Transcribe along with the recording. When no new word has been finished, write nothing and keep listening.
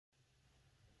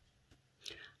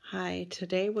Hi,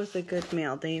 today was a good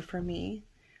mail day for me.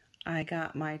 I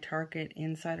got my Target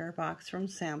Insider box from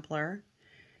Sampler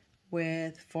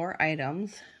with 4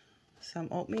 items. Some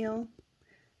oatmeal,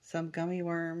 some gummy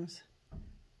worms,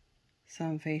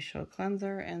 some facial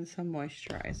cleanser, and some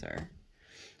moisturizer.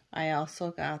 I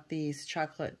also got these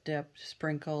chocolate dipped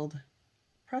sprinkled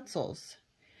pretzels,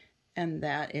 and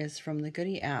that is from the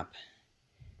Goody app.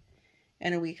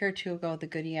 And a week or two ago, the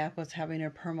Goody app was having a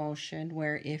promotion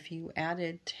where if you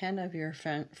added 10 of your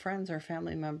friends or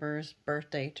family members'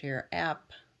 birthday to your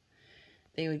app,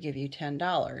 they would give you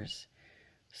 $10.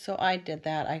 So I did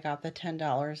that. I got the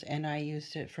 $10 and I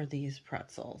used it for these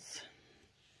pretzels.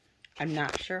 I'm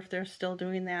not sure if they're still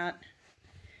doing that.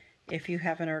 If you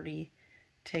haven't already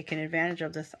taken advantage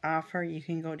of this offer, you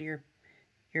can go to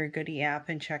your Goody app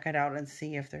and check it out and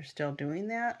see if they're still doing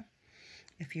that.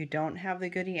 If you don't have the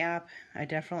Goody app, I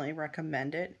definitely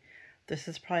recommend it. This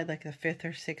is probably like the 5th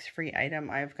or 6th free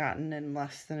item I've gotten in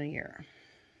less than a year.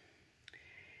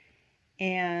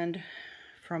 And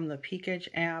from the Peekage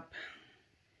app,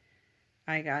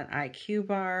 I got an IQ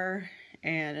bar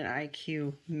and an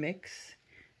IQ mix.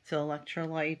 It's an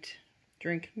electrolyte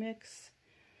drink mix.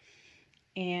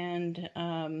 And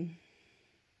I'm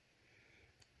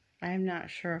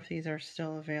not sure if these are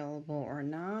still available or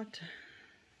not.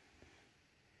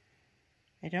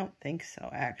 I don't think so,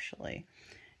 actually.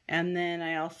 And then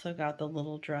I also got the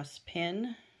little dress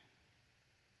pin.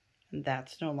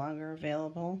 That's no longer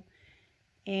available.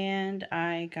 And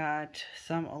I got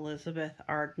some Elizabeth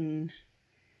Arden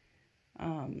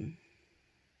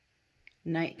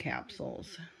night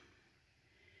capsules.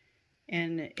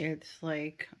 And it's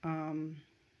like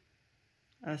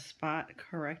a spot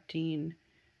correcting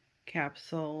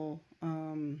capsule.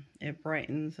 It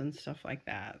brightens and stuff like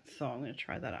that. So I'm going to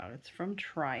try that out. It's from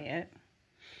Tryit.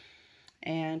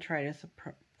 And Tryit is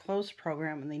a closed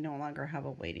program and they no longer have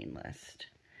a waiting list.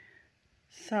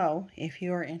 So if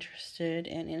you are interested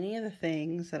in any of the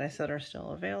things that I said are still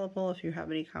available, if you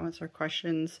have any comments or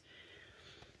questions,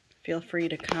 feel free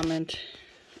to comment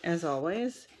as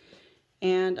always.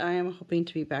 And I am hoping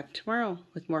to be back tomorrow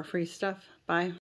with more free stuff. Bye.